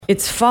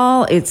It's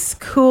fall. It's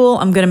cool.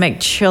 I'm going to make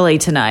chili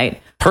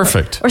tonight.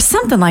 Perfect. Or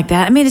something like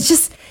that. I mean, it's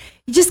just,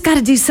 you just got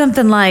to do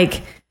something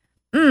like,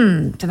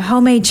 some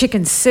homemade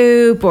chicken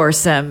soup or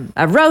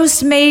a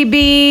roast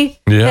maybe.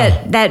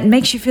 Yeah. That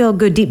makes you feel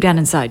good deep down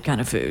inside kind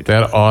of food.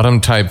 That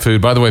autumn type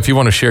food. By the way, if you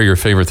want to share your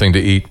favorite thing to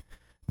eat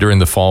during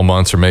the fall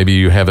months, or maybe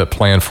you have it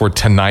planned for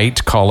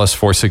tonight, call us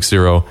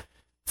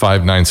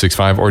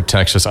 460-5965 or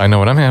text us. I know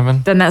what I'm having.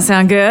 Doesn't that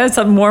sound good?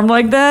 Something warm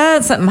like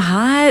that? Something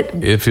hot?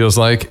 It feels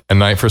like a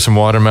night for some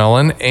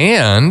watermelon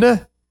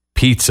and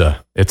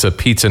pizza. It's a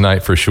pizza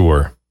night for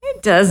sure.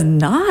 It does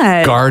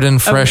not. Garden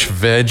fresh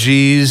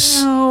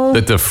veggies. No.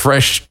 The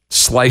fresh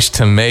sliced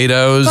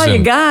tomatoes. That's all you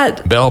and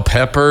got. bell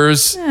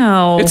peppers.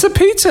 No. It's a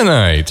pizza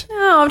night.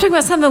 No, I'm talking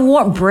about something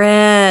warm.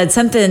 Bread,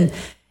 something,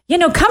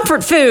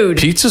 comfort food.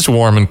 Pizza's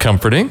warm and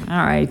comforting.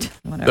 All right.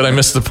 Whatever. Did I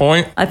miss the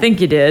point? I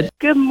think you did.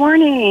 Good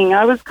morning.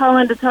 I was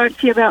calling to talk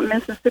to you about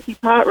Mississippi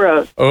pot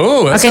roast.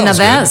 Oh, that Okay, now sounds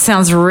that good.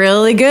 sounds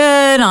really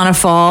good on a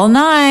fall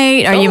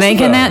night. Are Tell you us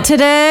making about that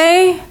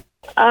today?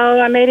 Oh,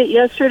 I made it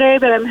yesterday,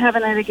 but I'm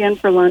having it again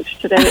for lunch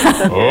today. It's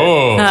so good.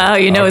 Oh,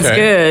 It's okay.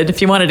 good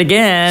if you want it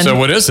again. So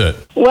what is it?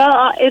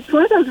 Well, it's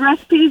one of those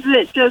recipes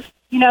that just,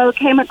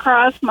 came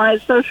across my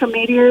social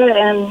media,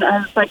 and I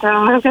was like, oh,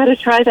 I've got to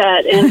try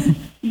that. And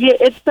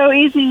it's so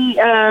easy.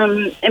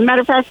 And matter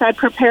of fact, I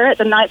prepare it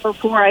the night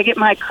before. I get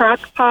my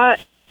crock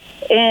pot,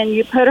 and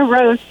you put a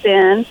roast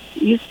in.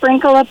 You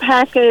sprinkle a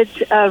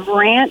package of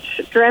ranch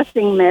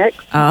dressing mix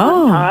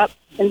on top.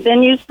 And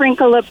then you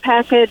sprinkle a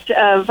package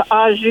of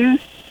au jus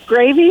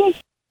gravy.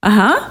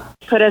 Uh-huh.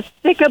 Put a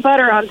stick of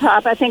butter on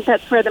top. I think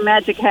that's where the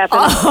magic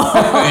happens.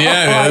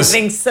 Yeah, it is. I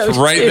think so, It's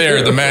right too.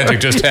 there. The magic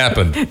just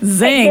happened.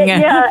 Zing.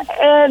 Yeah,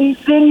 and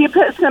then you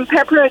put some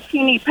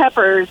pepperoncini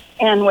peppers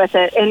in with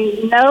it.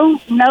 And no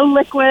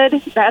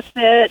liquid. That's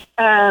it.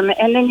 And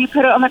then you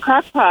put it on the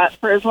crock pot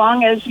for as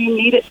long as you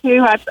need it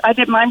to. I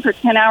did mine for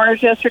 10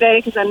 hours yesterday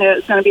because I knew it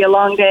was going to be a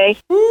long day.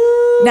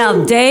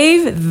 Now,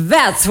 Dave,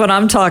 that's what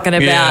I'm talking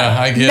about. Yeah,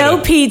 I get no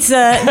it.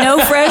 pizza, no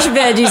fresh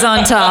veggies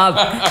on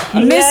top.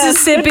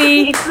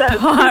 Mississippi pizza.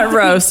 hot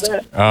roast. All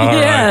right.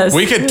 Yes.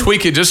 We could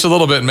tweak it just a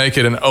little bit and make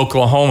it an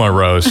Oklahoma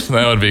roast.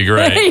 That would be There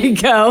great. you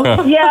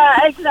go.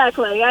 Yeah,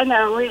 exactly. I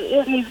know.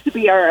 It needs to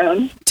be our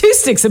own. 2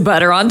 sticks of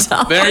butter on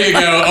top. There you go.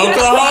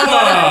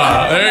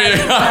 Oklahoma. There you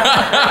go.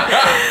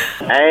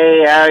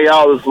 Hey, how are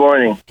y'all this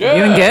morning?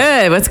 Doing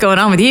good. What's going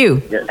on with you?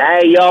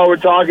 Hey, y'all were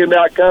talking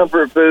about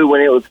comfort food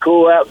when it was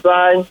cool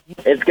outside.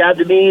 It's got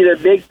to be either a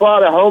big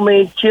pot of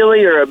homemade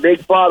chili or a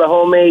big pot of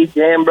homemade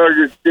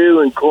hamburger stew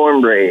and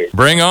cornbread.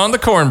 Bring on the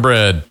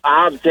cornbread.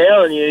 I'm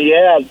telling you,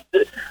 yeah.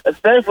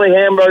 Especially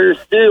hamburger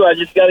stew. I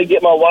just got to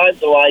get my wife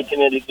to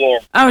liking it again.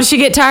 Oh, did she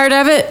get tired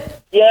of it?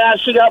 Yeah,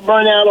 she got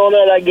burnt out on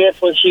it, I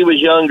guess, when she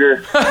was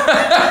younger.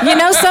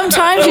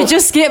 Sometimes you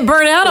just get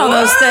burnt out on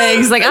those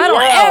things. Like, I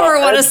don't Yeah, ever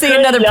want to that's see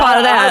crazy. another pot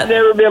of I've that.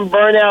 never been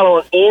burnt out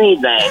on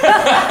anything.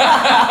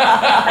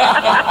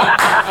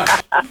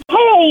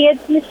 Hey,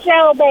 it's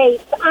Michelle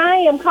Bates. I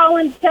am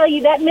calling to tell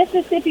you that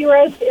Mississippi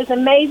roast is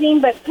amazing,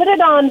 but put it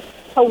on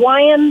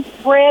Hawaiian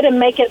bread and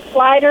make it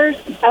sliders.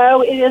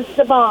 Oh, it is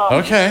the bomb.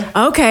 Okay.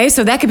 Okay,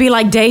 so that could be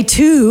like day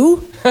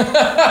 2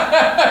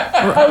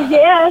 Oh,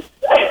 yes.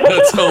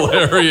 That's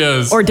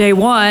hilarious. or day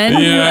 1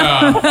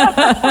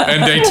 Yeah.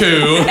 And day 2.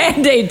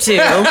 and day 2.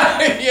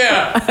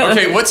 Yeah.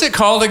 Okay, what's it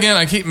called again?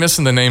 I keep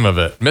missing the name of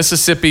it.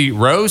 Mississippi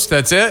roast,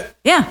 that's it?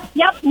 Yeah.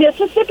 Yep,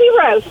 Mississippi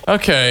roast.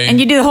 Okay. And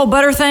you do the whole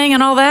butter thing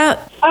and all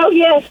that? Oh,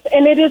 yes,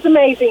 and it is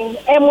amazing.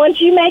 And once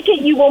you make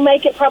it, you will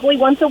make it probably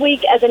once a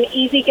week as an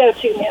easy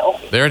go-to meal.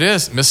 There it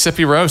is.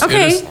 Mississippi roast. It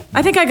Okay, is.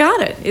 I think I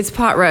got it. It's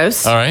pot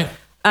roast. All right.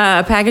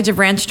 A package of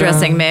ranch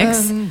dressing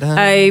mix,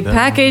 a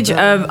package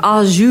of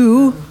au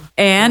jus,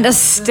 and a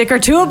stick or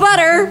 2 of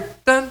butter.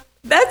 That's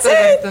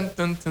it.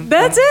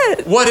 That's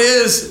it. What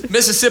is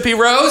Mississippi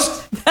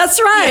roast? That's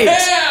right.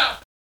 Yeah.